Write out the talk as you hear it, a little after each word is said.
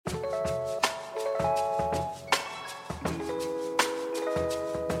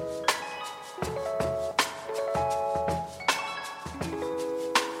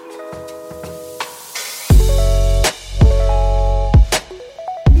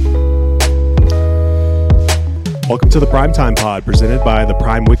Welcome to the Primetime Pod, presented by the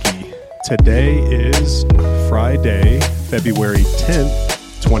Prime Wiki. Today is Friday, February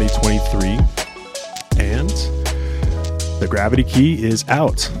 10th, 2023, and the Gravity Key is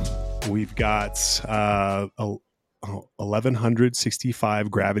out. We've got 1,165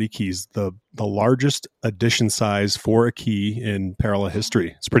 Gravity Keys, the largest edition size for a key in parallel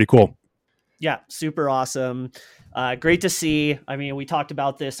history. It's pretty cool. Yeah, super awesome. Great to see. I mean, we talked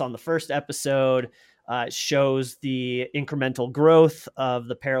about this on the first episode. It shows the incremental growth of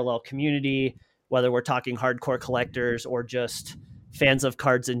the parallel community, whether we're talking hardcore collectors or just fans of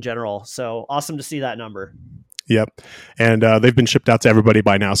cards in general. So awesome to see that number. Yep. And they've been shipped out to everybody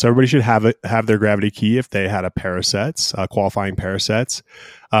by now. So everybody should have their Gravity Key if they had a pair of sets, qualifying pair of sets.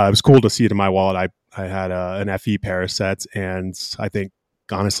 It was cool to see it in my wallet. I had an FE pair of sets, and I think,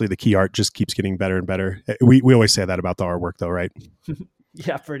 honestly, the key art just keeps getting better and better. We always say that about the artwork, though, right?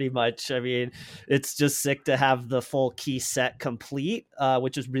 Yeah, pretty much. I mean, it's just sick to have the full key set complete,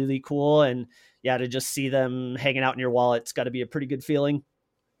 which is really cool. And yeah, to just see them hanging out in your wallet, it's got to be a pretty good feeling.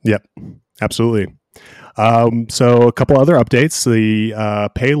 Yep, absolutely. So a couple other updates. The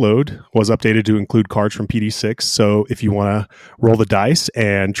payload was updated to include cards from PD6. So if you want to roll the dice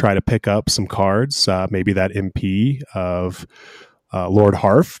and try to pick up some cards, maybe that MP of Lord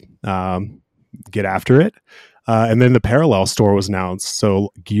Harf, get after it. And then the parallel store was announced.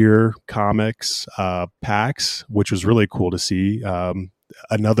 So gear, comics, packs, which was really cool to see.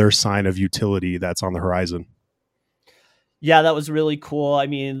 Another sign of utility that's on the horizon. Yeah, that was really cool. I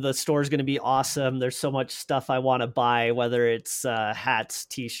mean, the store is going to be awesome. There's so much stuff I want to buy, whether it's hats,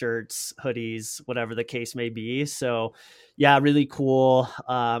 t-shirts, hoodies, whatever the case may be. So yeah, really cool.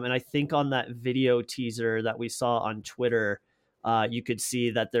 And I think on that video teaser that we saw on Twitter, you could see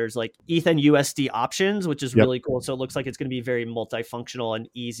that there's like ETH and USD options, which is really cool. So it looks like it's going to be very multifunctional and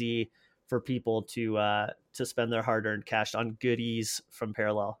easy for people to spend their hard-earned cash on goodies from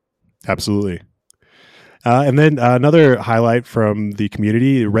Parallel. Absolutely. And then another highlight from the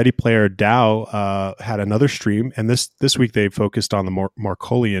community, Ready Player DAO had another stream, and this week they focused on the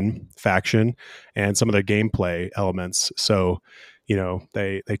Markolian faction and some of the gameplay elements. So,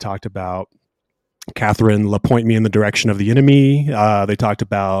 they talked about Catherine point me in the direction of the enemy. They talked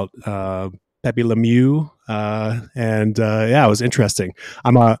about Pepe Lemieux, and it was interesting.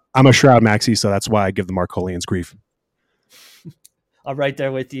 I'm a Shroud Maxi, so that's why I give the Markolians grief. I'm right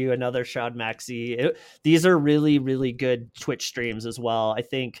there with you. Another Shroud Maxi. These are really, really good Twitch streams as well. I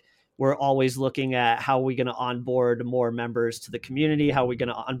think we're always looking at how are we going to onboard more members to the community, how are we going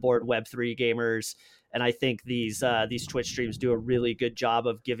to onboard Web3 gamers. And I think these Twitch streams do a really good job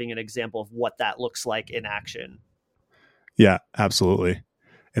of giving an example of what that looks like in action. Yeah, absolutely.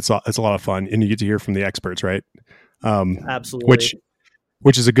 It's a lot of fun, and you get to hear from the experts, right? Absolutely.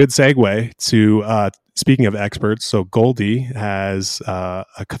 Which is a good segue to speaking of experts. So Goldy has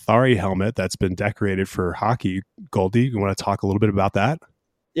a Cathari helmet that's been decorated for hockey. Goldy, you want to talk a little bit about that?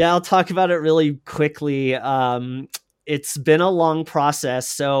 Yeah, I'll talk about it really quickly. It's been a long process.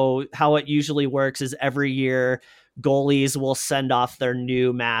 So how it usually works is every year goalies will send off their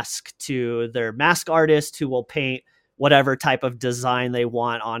new mask to their mask artist, who will paint whatever type of design they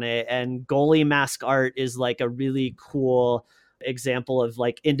want on it. And goalie mask art is like a really cool example of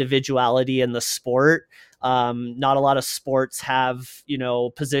like individuality in the sport. Not a lot of sports have,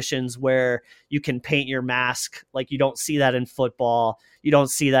 positions where you can paint your mask. Like you don't see that in football. You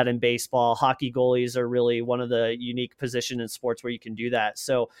don't see that in baseball. Hockey goalies are really one of the unique positions in sports where you can do that.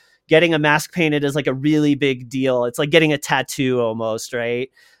 So getting a mask painted is like a really big deal. It's like getting a tattoo almost,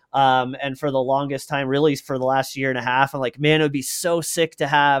 right? And for the longest time, really for the last year and a half, I'm like, man, it would be so sick to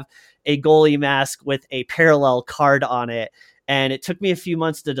have a goalie mask with a parallel card on it. And it took me a few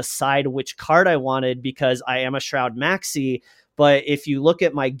months to decide which card I wanted because I am a Shroud Maxi. But if you look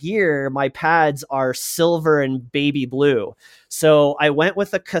at my gear, my pads are silver and baby blue. So I went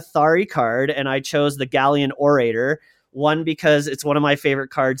with a Cathari card and I chose the Galleon Orator. One, because it's one of my favorite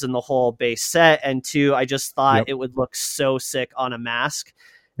cards in the whole base set. And two, I just thought it would look so sick on a mask.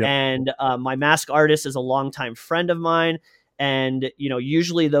 Yep. And my mask artist is a longtime friend of mine. And,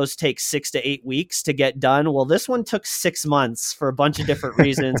 usually those take 6 to 8 weeks to get done. Well, this one took 6 months for a bunch of different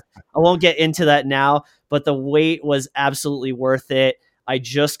reasons. I won't get into that now, but the wait was absolutely worth it. I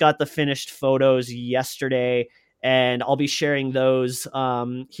just got the finished photos yesterday, and I'll be sharing those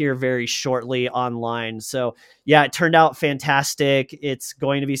here very shortly online. So yeah, it turned out fantastic. It's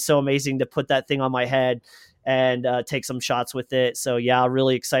going to be so amazing to put that thing on my head and take some shots with it. So yeah,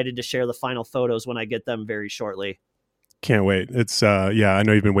 really excited to share the final photos when I get them very shortly. Can't wait. It's I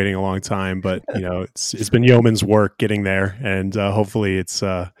know you've been waiting a long time, but it's been yeoman's work getting there, and hopefully it's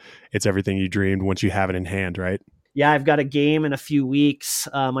everything you dreamed once you have it in hand, right? yeah, I've got a game in a few weeks.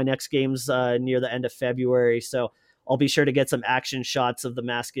 My next game's near the end of February, so I'll be sure to get some action shots of the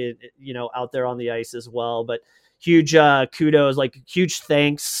mask, out there on the ice as well. But huge kudos, like huge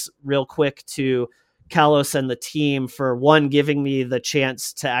thanks, real quick to Kalos and the team for one giving me the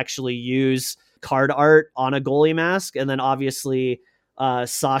chance to actually use card art on a goalie mask, and then obviously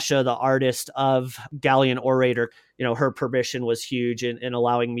Sasha, the artist of Galleon Orator, her permission was huge in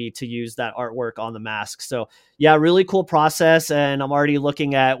allowing me to use that artwork on the mask. So yeah, really cool process. And I'm already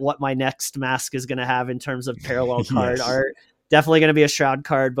looking at what my next mask is going to have in terms of parallel card Yes. art. Definitely going to be a Shroud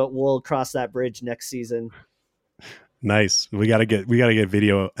card, but we'll cross that bridge next season. Nice. We gotta get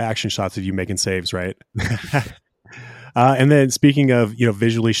video action shots of you making saves, right? And then speaking of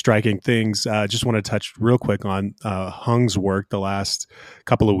visually striking things, just want to touch real quick on Hung's work the last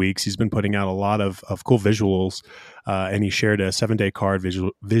couple of weeks. He's been putting out a lot of cool visuals, and he shared a 7-day card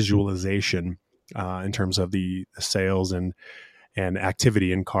visualization in terms of the sales and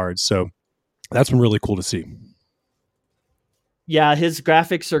activity in cards. So that's been really cool to see. Yeah, his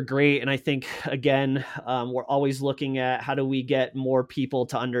graphics are great. And I think, again, we're always looking at how do we get more people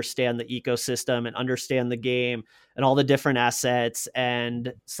to understand the ecosystem and understand the game and all the different assets.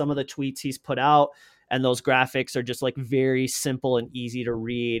 And some of the tweets he's put out and those graphics are just like very simple and easy to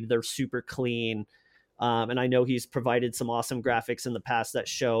read. They're super clean. And I know he's provided some awesome graphics in the past that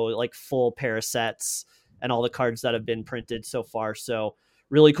show like full pair of sets and all the cards that have been printed so far. So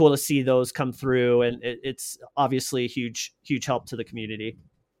really cool to see those come through. And it's obviously a huge help to the community.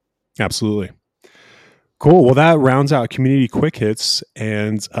 Absolutely. Cool. Well, that rounds out community quick hits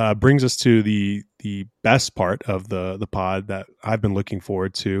and brings us to the best part of the pod that I've been looking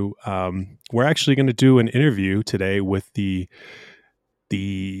forward to. We're actually going to do an interview today with the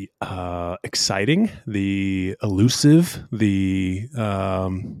exciting, the elusive, the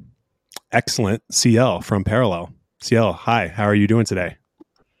excellent CL from Parallel. CL, hi. How are you doing today?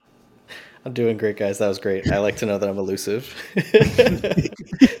 I'm doing great, guys. That was great. I like to know that I'm elusive.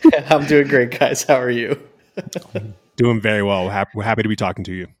 I'm doing great, guys. How are you? Doing very well. We're happy to be talking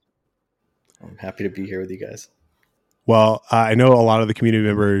to you. I'm happy to be here with you guys. Well, I know a lot of the community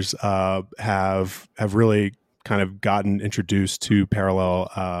members have really kind of gotten introduced to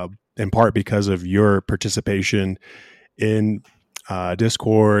Parallel in part because of your participation in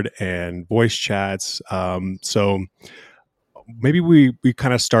Discord and voice chats. So maybe we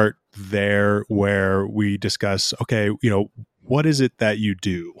kind of start there where we discuss, okay, what is it that you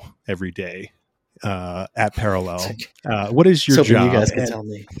do every day at Parallel? What is your job? You guys can tell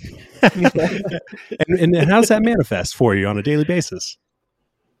me. and how does that manifest for you on a daily basis?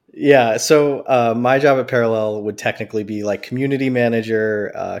 Yeah, so my job at Parallel would technically be like community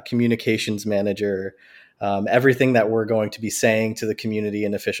manager, communications manager, everything that we're going to be saying to the community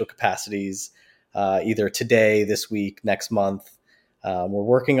in official capacities, either today, this week, next month. We're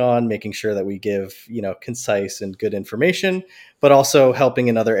working on making sure that we give, concise and good information, but also helping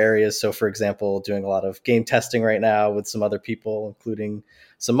in other areas. So, for example, doing a lot of game testing right now with some other people, including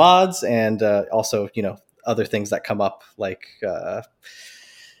some mods, and also, other things that come up, like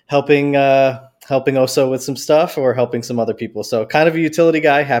helping Oso with some stuff or helping some other people. So, kind of a utility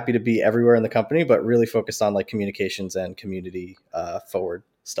guy, happy to be everywhere in the company, but really focused on like communications and community forward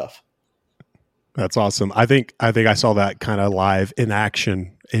stuff. That's awesome. I think I saw that kind of live in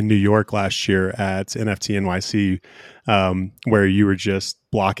action in New York last year at NFT NYC, where you were just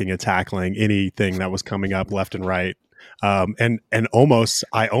blocking and tackling anything that was coming up left and right. And I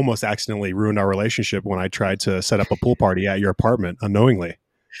almost accidentally ruined our relationship when I tried to set up a pool party at your apartment unknowingly.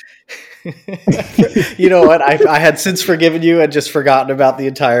 You know what? I had since forgiven you and just forgotten about the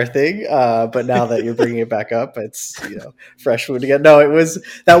entire thing. But now that you're bringing it back up, it's fresh food again. No,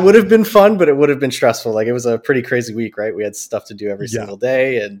 that would have been fun, but it would have been stressful. Like it was a pretty crazy week, right? We had stuff to do every single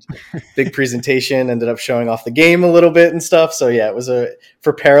day and big presentation. Ended up showing off the game a little bit and stuff. So yeah, it was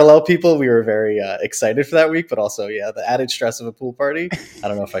for Parallel people. We were very excited for that week, but also the added stress of a pool party. I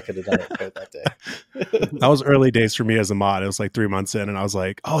don't know if I could have done it quite that day. That was early days for me as a mod. It was like 3 months in, and I was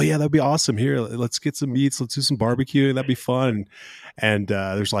like, "Oh yeah, that'd be awesome. Here, let's get some meats. Let's do some barbecue. That'd be fun." And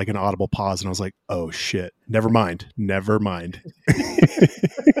there's like an audible pause, and I was like, "Oh shit, never mind."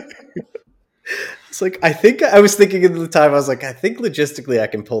 It's like I was thinking at the time. I was like, I think logistically I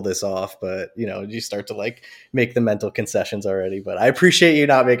can pull this off, but you start to like make the mental concessions already. But I appreciate you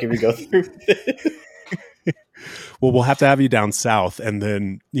not making me go through it. Well, we'll have to have you down south, and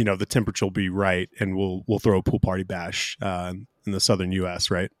then the temperature will be right, and we'll throw a pool party bash in the southern U.S.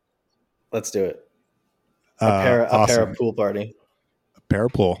 Right? Let's do it. A para pool party. A para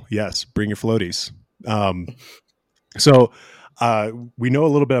pool, yes. Bring your floaties. So we know a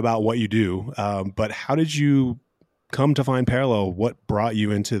little bit about what you do, but how did you come to find Parallel? What brought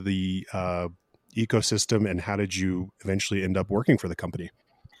you into the ecosystem, and how did you eventually end up working for the company?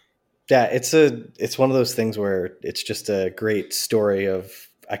 Yeah, it's one of those things where it's just a great story of,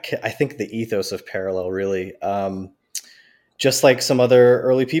 I think, the ethos of Parallel, really. Just like some other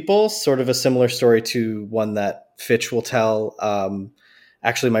early people, sort of a similar story to one that Fitch will tell.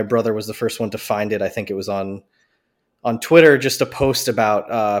 Actually, my brother was the first one to find it. I think it was on Twitter, just a post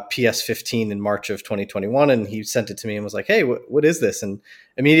about PS15 in March of 2021. And he sent it to me and was like, hey, what is this? And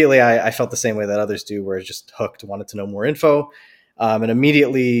immediately I felt the same way that others do, where I just hooked, wanted to know more info. And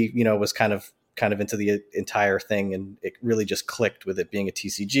immediately, was kind of into the entire thing. And it really just clicked with it being a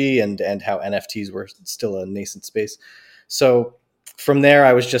TCG and how NFTs were still a nascent space. So from there,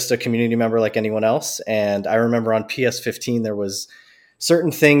 I was just a community member like anyone else. And I remember on PS15, there was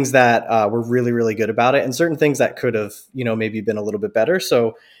certain things that were really, really good about it, and certain things that could have, maybe been a little bit better.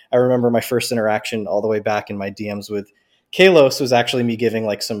 So I remember my first interaction all the way back in my DMs with Kalos was actually me giving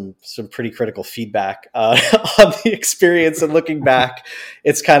like some pretty critical feedback on the experience. And looking back,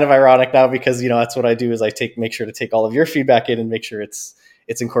 it's kind of ironic now, because that's what I do, is I make sure to take all of your feedback in and make sure it's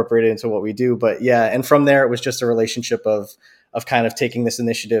incorporated into what we do. But yeah, and from there, it was just a relationship of kind of taking this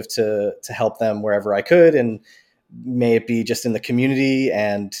initiative to help them wherever I could, and may it be just in the community.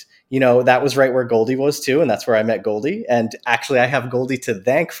 And that was right where Goldy was too, and that's where I met Goldy. And actually, I have Goldy to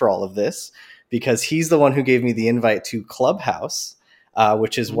thank for all of this, because he's the one who gave me the invite to Clubhouse,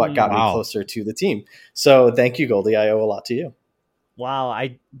 which is what got me closer to the team. So thank you, Goldy. I owe a lot to you. Wow,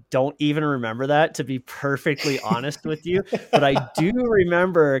 I don't even remember that, to be perfectly honest with you. But I do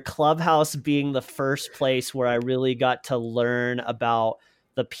remember Clubhouse being the first place where I really got to learn about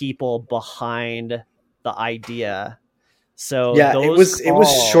the people behind the idea. So yeah, it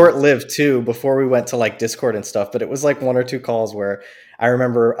was short-lived too, before we went to like Discord and stuff. But it was like one or two calls where I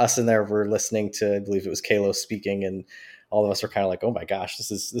remember us in there were listening to, I believe it was Kalos speaking, and all of us were kind of like, oh my gosh,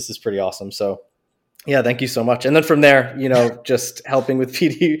 this is pretty awesome. So yeah, thank you so much. And then from there, just helping with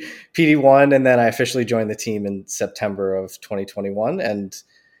PD1, and then I officially joined the team in September of 2021, and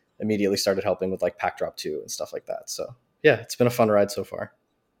immediately started helping with like Pack Drop 2 and stuff like that. So yeah, it's been a fun ride so far.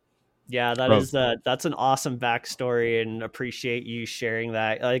 Yeah, that's an awesome backstory, and appreciate you sharing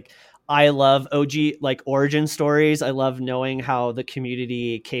that. Like, I love OG, like origin stories. I love knowing how the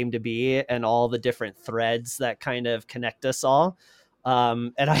community came to be and all the different threads that kind of connect us all.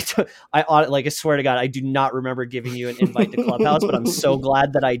 And I swear to God, I do not remember giving you an invite to Clubhouse, but I'm so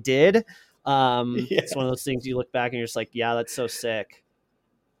glad that I did. It's one of those things you look back and you're just like, yeah, that's so sick.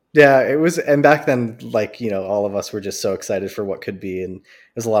 Yeah, it was. And back then, like, all of us were just so excited for what could be. And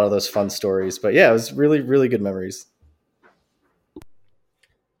there's a lot of those fun stories. But yeah, it was really, really good memories.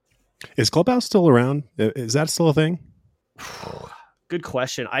 Is Clubhouse still around? Is that still a thing? Good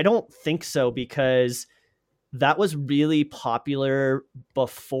question. I don't think so, because that was really popular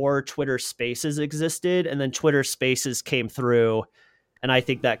before Twitter Spaces existed. And then Twitter Spaces came through, and I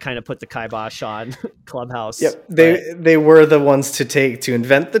think that kind of put the kibosh on Clubhouse. Yep. They were the ones to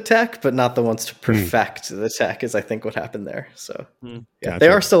invent the tech, but not the ones to perfect the tech, is I think what happened there. So Gotcha. They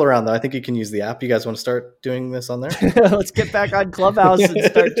are still around though. I think you can use the app. You guys want to start doing this on there? Let's get back on Clubhouse and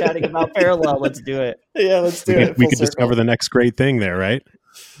start chatting about Parallel. Let's do it. Yeah, let's do it. We could discover the next great thing there, right?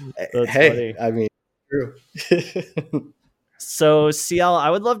 Hey, funny. I mean, true. So, CL,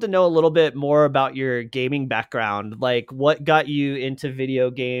 I would love to know a little bit more about your gaming background. Like, what got you into video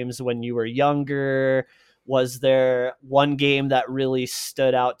games when you were younger? Was there one game that really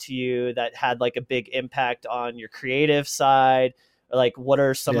stood out to you that had like a big impact on your creative side? Or like, what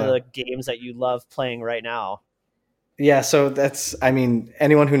are some of the games that you love playing right now? Yeah, so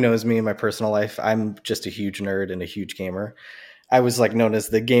anyone who knows me in my personal life, I'm just a huge nerd and a huge gamer. I was like known as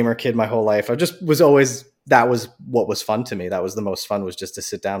the gamer kid my whole life. I just was always, that was what was fun to me. That was the most fun, was just to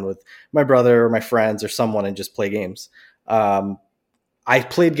sit down with my brother or my friends or someone and just play games. I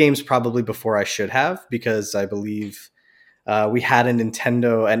played games probably before I should have, because I believe we had an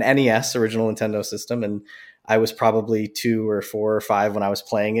NES, original Nintendo system, and I was probably 2 or 4 or 5 when I was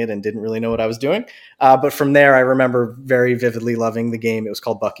playing it and didn't really know what I was doing. But from there, I remember very vividly loving the game. It was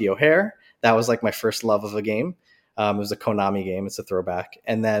called Bucky O'Hare. That was like my first love of a game. It was a Konami game. It's a throwback.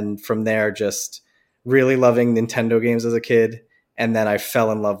 And then from there, just really loving Nintendo games as a kid. And then I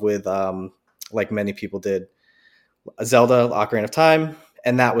fell in love with, like many people did, Zelda, Ocarina of Time.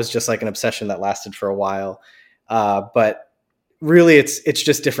 And that was just like an obsession that lasted for a while. But really, it's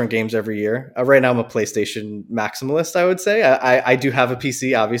just different games every year. Right now, I'm a PlayStation maximalist, I would say. I do have a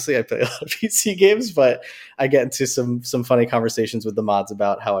PC, obviously. I play a lot of PC games, but I get into some funny conversations with the mods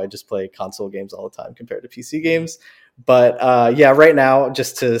about how I just play console games all the time compared to PC games. But right now,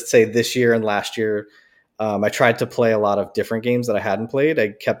 just to say this year and last year, I tried to play a lot of different games that I hadn't played. I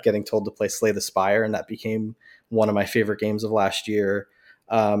kept getting told to play Slay the Spire, and that became one of my favorite games of last year.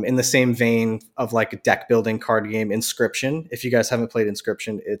 In the same vein of like a deck building card game, Inscription. If you guys haven't played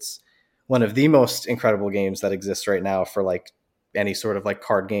Inscription, it's one of the most incredible games that exists right now for like any sort of like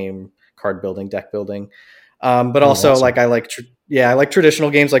card game, card building, deck building. But also awesome. Like I like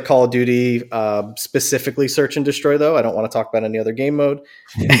traditional games like Call of Duty, specifically Search and Destroy though. I don't want to talk about any other game mode.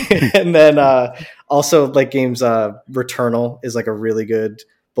 And then also like games, Returnal is like a really good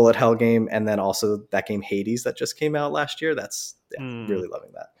bullet hell game. And then also that game Hades that just came out last year. That's really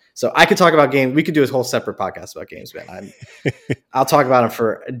loving that. So I could talk about games. We could do a whole separate podcast about games, man. I'll talk about them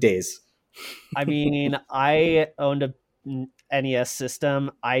for days. I mean, I owned a NES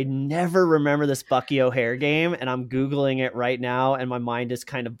system. I never remember this Bucky O'Hare game, and I'm Googling it right now, and my mind is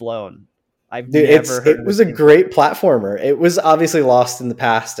kind of blown. It was a great platformer. It was obviously lost in the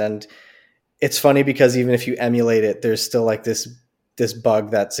past, and it's funny because even if you emulate it, there's still like this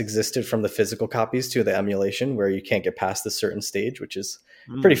bug that's existed from the physical copies to the emulation where you can't get past this certain stage, which is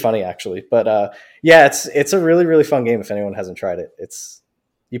pretty funny actually. But it's a really, really fun game if anyone hasn't tried it.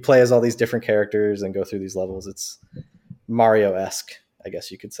 You play as all these different characters and go through these levels. It's Mario-esque, I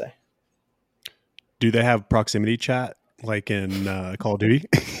guess you could say. Do they have proximity chat like in Call of Duty?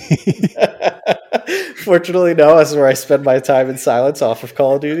 Fortunately, no. That's where I spend my time in silence off of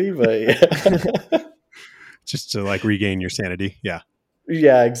Call of Duty. But yeah. Just to like regain your sanity. Yeah.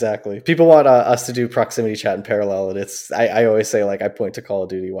 Yeah, exactly. People want us to do proximity chat in parallel. And I always say, like, I point to Call of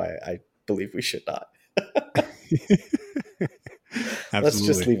Duty why I believe we should not. Let's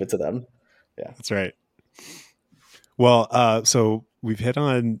just leave it to them. Yeah, that's right. Well, so we've hit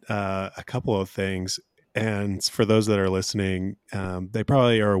on a couple of things. And for those that are listening, they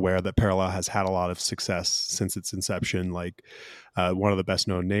probably are aware that Parallel has had a lot of success since its inception. Like one of the best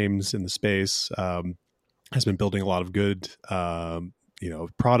known names in the space, has been building a lot of good,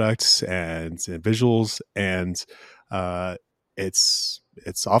 products and visuals, and it's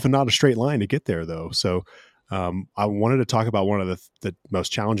often not a straight line to get there, though. So I wanted to talk about one of the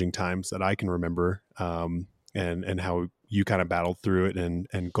most challenging times that I can remember, and how you kind of battled through it.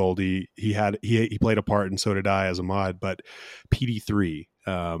 And Goldy, he played a part, and so did I as a mod. But PD3,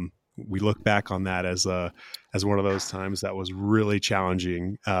 we look back on that as one of those times that was really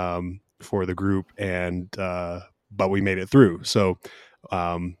challenging for the group, and but we made it through. So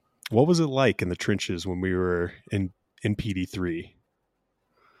what was it like in the trenches when we were in PD3?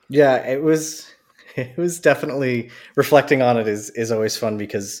 Yeah, it was definitely, reflecting on it is always fun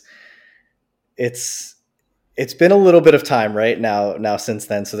because it's been a little bit of time right now since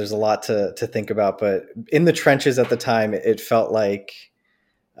then. So there's a lot to think about, but in the trenches at the time, it felt like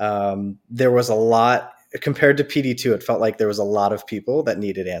there was a lot. Compared to PD2, it felt like there was a lot of people that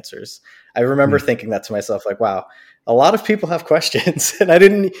needed answers. I remember thinking that to myself, like, wow, a lot of people have questions. And I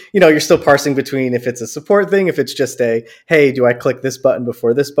didn't, you're still parsing between if it's a support thing, if it's just hey, do I click this button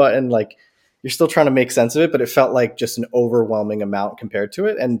before this button? Like, you're still trying to make sense of it, but it felt like just an overwhelming amount compared to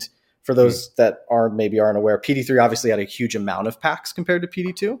it. And for those that aren't aware, PD3 obviously had a huge amount of packs compared to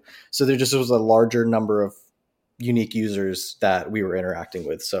PD2. So there just was a larger number of unique users that we were interacting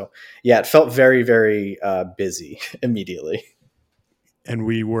with. So yeah, it felt very, very busy immediately. And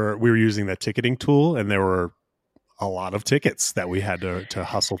we were using that ticketing tool, and there were a lot of tickets that we had to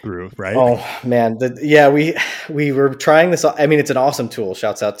hustle through, right? Oh man. We were trying this. I mean, it's an awesome tool.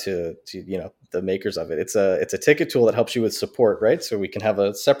 Shouts out to the makers of it. It's a ticket tool that helps you with support, right? So we can have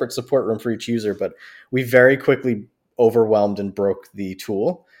a separate support room for each user, but we very quickly overwhelmed and broke the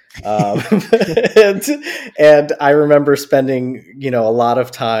tool. And I remember spending, a lot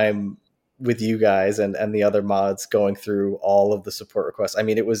of time with you guys and the other mods going through all of the support requests. I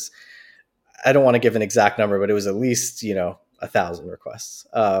mean, I don't want to give an exact number, but it was at least, 1,000 requests.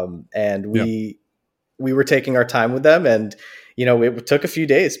 And we were taking our time with them, and, it took a few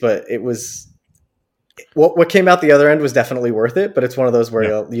days, but it was what came out the other end was definitely worth it. But it's one of those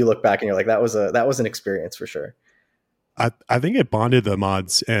where you look back and you're like, that was an experience for sure. I think it bonded the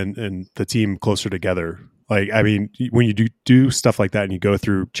mods and the team closer together. Like, I mean, when you do stuff like that and you go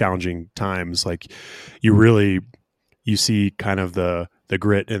through challenging times, like you see kind of the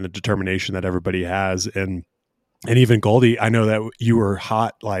grit and the determination that everybody has. And even Goldy, I know that you were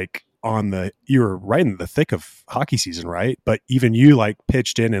hot, like you were right in the thick of hockey season, right? But even you like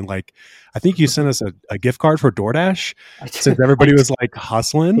pitched in and like, I think you sent us a gift card for DoorDash since everybody was like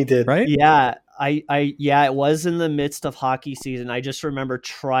hustling. He did. Right? Yeah. It was in the midst of hockey season. I just remember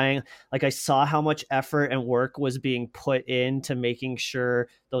trying, like I saw how much effort and work was being put into making sure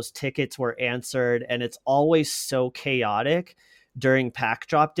those tickets were answered. And it's always so chaotic during pack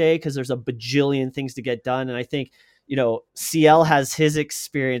drop day because there's a bajillion things to get done. And I think, CL has his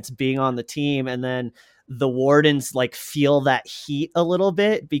experience being on the team, and then the wardens like feel that heat a little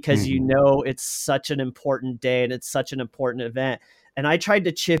bit because it's such an important day and it's such an important event. And I tried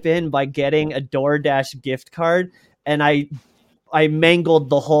to chip in by getting a DoorDash gift card, and I mangled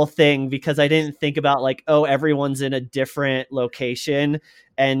the whole thing because I didn't think about like, oh, everyone's in a different location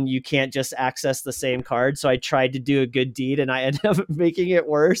and you can't just access the same card. So I tried to do a good deed and I ended up making it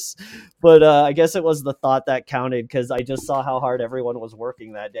worse. But I guess it was the thought that counted because I just saw how hard everyone was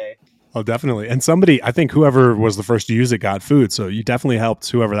working that day. Oh, definitely. And somebody, I think whoever was the first to use it got food. So you definitely helped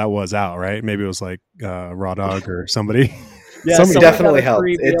whoever that was out, right? Maybe it was like Raw Dog or somebody. Yeah, somebody definitely helped.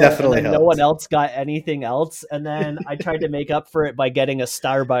 It definitely helped. No one else got anything else. And then I tried to make up for it by getting a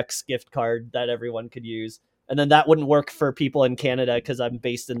Starbucks gift card that everyone could use. And then that wouldn't work for people in Canada because I'm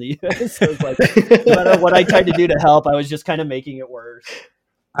based in the US. So it's like, no matter what I tried to do to help, I was just kind of making it worse.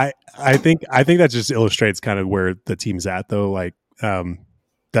 I think that just illustrates kind of where the team's at, though. Like,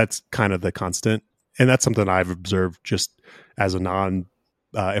 that's kind of the constant. And that's something I've observed just as a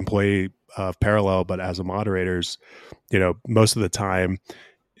non-employee of Parallel, but as a moderators, most of the time,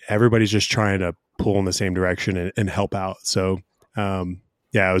 everybody's just trying to pull in the same direction and help out. So,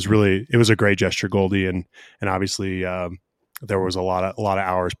 it was a great gesture, Goldy. And obviously, there was a lot of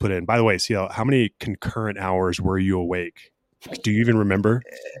hours put in. By the way, CL, how many concurrent hours were you awake? Do you even remember?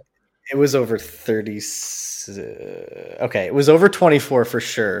 It was over 30. Okay. It was over 24 for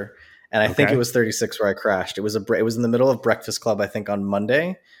sure. And I think it was 36 where I crashed. It was in the middle of Breakfast Club, I think on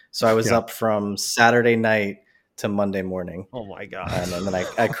Monday. So I was up from Saturday night to Monday morning. Oh my God. And then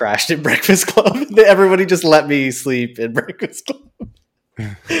I crashed at Breakfast Club. Everybody just let me sleep in Breakfast Club.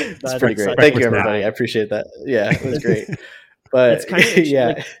 It's pretty great. Thank you, everybody. I appreciate that. Yeah, it was great. But it's kind of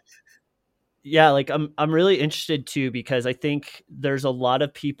like I'm really interested too, because I think there's a lot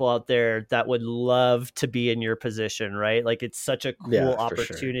of people out there that would love to be in your position, right? Like it's such a cool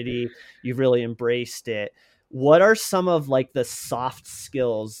opportunity. Sure. You've really embraced it. What are some of like the soft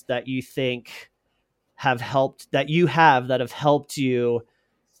skills that you think have helped you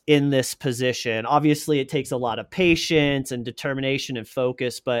in this position? Obviously it takes a lot of patience and determination and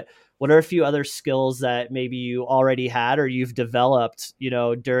focus, but what are a few other skills that maybe you already had or you've developed,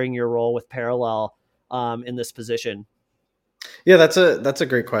 during your role with Parallel in this position? Yeah, that's a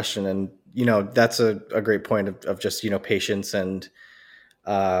great question. And, that's a great point of just, patience. And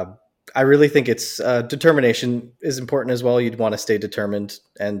I really think it's determination is important as well. You'd want to stay determined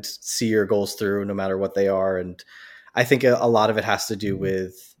and see your goals through no matter what they are. And I think a lot of it has to do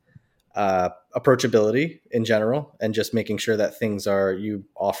with approachability in general, and just making sure that you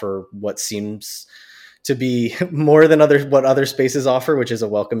offer what seems to be more than what other spaces offer, which is a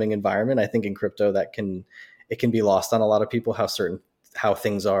welcoming environment. I think in crypto it can be lost on a lot of people how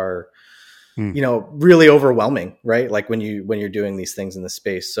things are, really overwhelming, right? Like when you're doing these things in the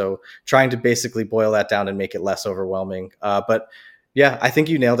space. So trying to basically boil that down and make it less overwhelming. But yeah, I think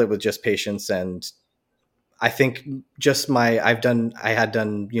you nailed it with just patience. And I think just I had done,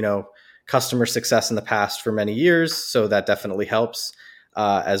 customer success in the past for many years. So that definitely helps,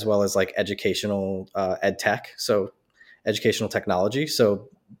 as well as like educational ed tech. So educational technology. So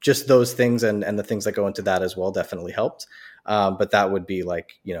just those things and the things that go into that as well definitely helped. But that would be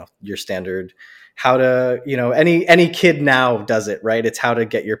like, your standard, how to, any kid now does it, right? It's how to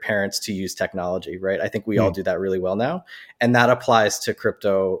get your parents to use technology, right? I think we all do that really well now. And that applies to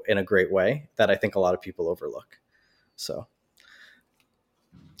crypto in a great way that I think a lot of people overlook. So.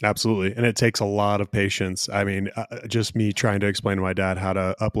 Absolutely. And it takes a lot of patience. I mean, just me trying to explain to my dad how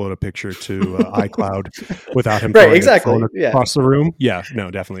to upload a picture to iCloud without him throwing a phone across the room. Yeah, no,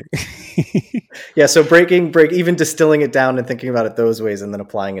 definitely. Yeah. So even distilling it down and thinking about it those ways and then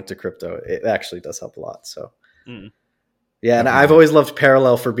applying it to crypto, it actually does help a lot. So yeah. Definitely. And I've always loved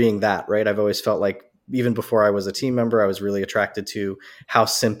Parallel for being that, right? I've always felt like even before I was a team member, I was really attracted to how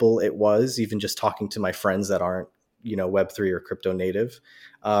simple it was, even just talking to my friends that aren't, Web3 or crypto native.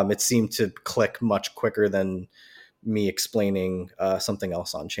 It seemed to click much quicker than me explaining something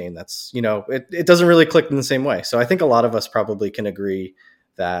else on chain. That's, it doesn't really click in the same way. So I think a lot of us probably can agree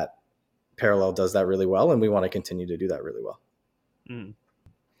that Parallel does that really well, and we want to continue to do that really well.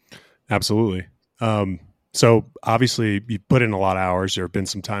 Absolutely. So obviously you put in a lot of hours. There have been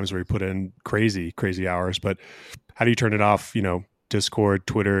some times where you put in crazy, crazy hours, but how do you turn it off? Discord,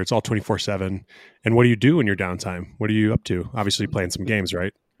 Twitter, it's all 24/7. And what do you do in your downtime? What are you up to? Obviously playing some games,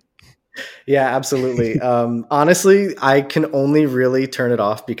 right? Yeah, absolutely. Honestly, I can only really turn it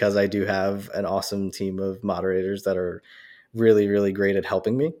off because I do have an awesome team of moderators that are really, really great at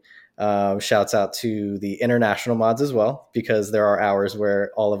helping me. Shouts out to the international mods as well, because there are hours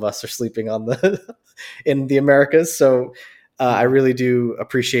where all of us are sleeping on the in the Americas. So I really do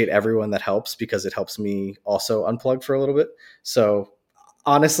appreciate everyone that helps, because it helps me also unplug for a little bit. So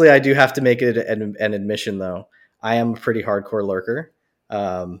honestly, I do have to make it an admission, though. I am a pretty hardcore lurker.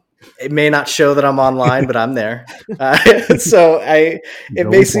 It may not show that I'm online, but I'm there. So it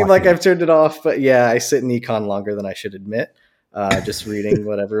may seem like I've turned it off, but yeah, I sit in econ longer than I should admit. Just reading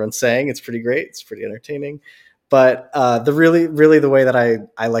what everyone's saying. It's pretty great. It's pretty entertaining. But really the way that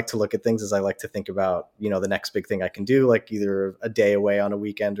I like to look at things is I like to think about, the next big thing I can do, like either a day away on a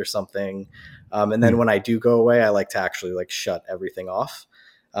weekend or something. And then when I do go away, I like to actually like shut everything off.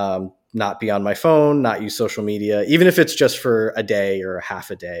 Not be on my phone, not use social media, even if it's just for a day or a half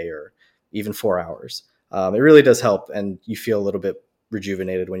a day or even 4 hours. It really does help, and you feel a little bit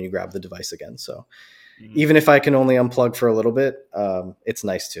rejuvenated when you grab the device again. So even if I can only unplug for a little bit, it's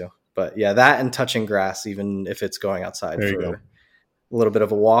nice too. But yeah, that and touching grass, even if it's going outside for a little bit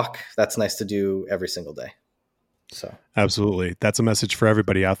of a walk, that's nice to do every single day. So absolutely. That's a message for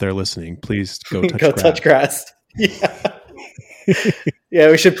everybody out there listening. Please go touch grass. Yeah. Yeah,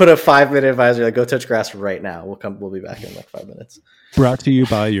 we should put a 5-minute advisory, like go touch grass right now. We'll be back in like 5 minutes. Brought to you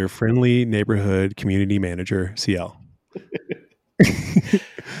by your friendly neighborhood community manager, CL.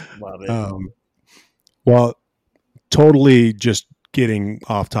 Love it. Well, totally just getting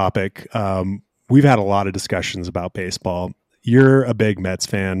off topic. We've had a lot of discussions about baseball. You're a big Mets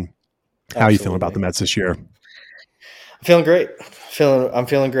fan. How are you feeling about the Mets this year? I'm feeling great. I'm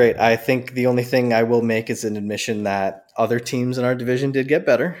feeling great. I think the only thing I will make is an admission that other teams in our division did get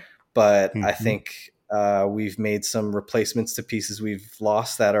better, but I think we've made some replacements to pieces we've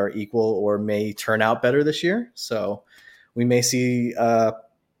lost that are equal or may turn out better this year. So we may see.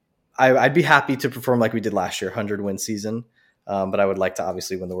 I'd be happy to perform like we did last year, 100-win season. But I would like to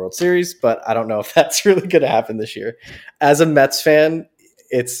obviously win the World Series, but I don't know if that's really going to happen this year. As a Mets fan,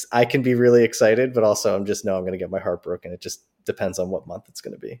 I can be really excited, but also I'm going to get my heart broken. It just depends on what month it's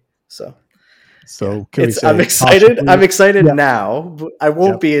going to be. So yeah. I'm excited. I'm excited now, but I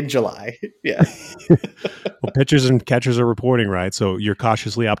won't be in July. Yeah. Well, pitchers and catchers are reporting, right? So you're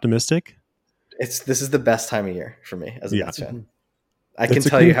cautiously optimistic. This is the best time of year for me as a Mets fan. I can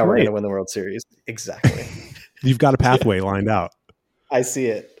tell you how we're going to win the World Series. Exactly. You've got a pathway lined out. I see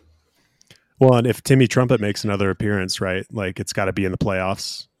it. Well, and if Timmy Trumpet makes another appearance, right? Like it's got to be in the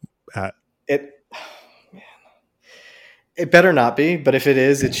playoffs. It better not be, but if it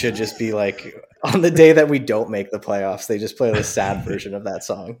is, it should just be like on the day that we don't make the playoffs, they just play the sad version of that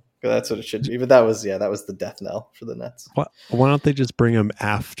song. That's what it should be. But that was the death knell for the Nets. Why don't they just bring him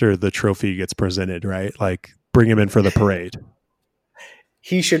after the trophy gets presented, right? Like bring him in for the parade.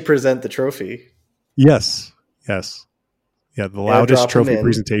 He should present the trophy. Yes. Yeah, the loudest trophy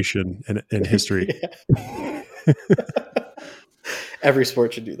presentation in history. Every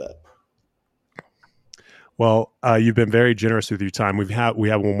sport should do that. Well, you've been very generous with your time. We have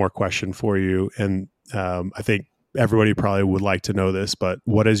one more question for you, and I think everybody probably would like to know this. But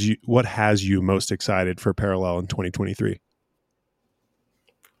what has you most excited for Parallel in 2023?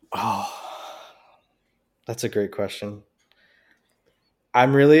 Oh, that's a great question.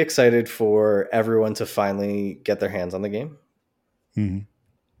 I'm really excited for everyone to finally get their hands on the game. Mm-hmm.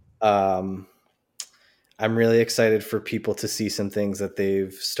 I'm really excited for people to see some things that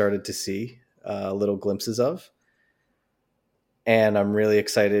they've started to see little glimpses of. And I'm really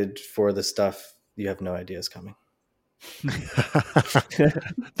excited for the stuff you have no idea is coming.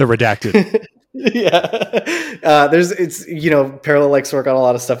 The redacted. Yeah. Parallel likes to work on a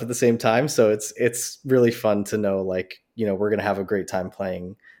lot of stuff at the same time. So it's really fun to know, like, we're going to have a great time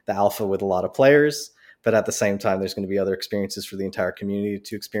playing the alpha with a lot of players, but at the same time, there's going to be other experiences for the entire community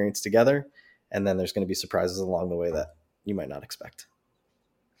to experience together. And then there's going to be surprises along the way that you might not expect.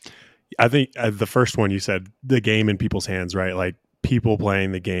 I think the first one you said, the game in people's hands, right? Like people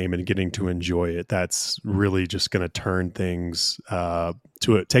playing the game and getting to enjoy it. That's really just going to turn things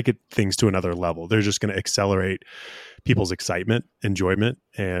things to another level. They're just going to accelerate people's excitement, enjoyment,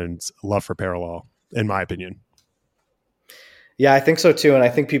 and love for Parallel, in my opinion. Yeah, I think so too. And I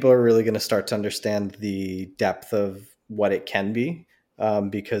think people are really going to start to understand the depth of what it can be.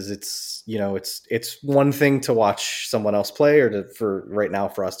 Because it's one thing to watch someone else play or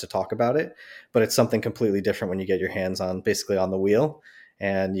for us to talk about it, but it's something completely different when you get your hands on the wheel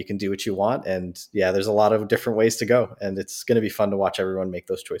and you can do what you want. And yeah, there's a lot of different ways to go, and it's going to be fun to watch everyone make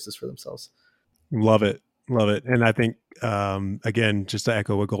those choices for themselves. Love it. And I think, again, just to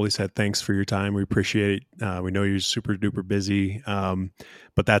echo what Goldy said, thanks for your time. We appreciate it. We know you're super duper busy.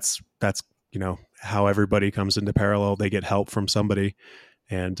 But that's how everybody comes into Parallel. They get help from somebody,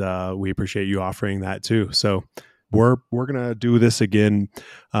 and we appreciate you offering that too. So we're gonna do this again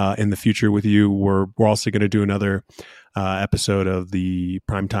in the future with you. We're also gonna do another episode of the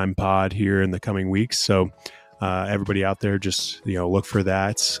Primetime Pod here in the coming weeks. So everybody out there, just look for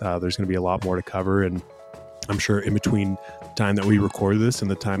that. There's going to be a lot more to cover, and I'm sure in between the time that we record this and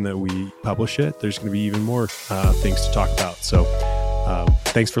the time that we publish it, there's going to be even more things to talk about. So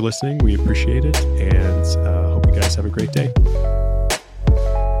thanks for listening. We appreciate it, and hope you guys have a great day.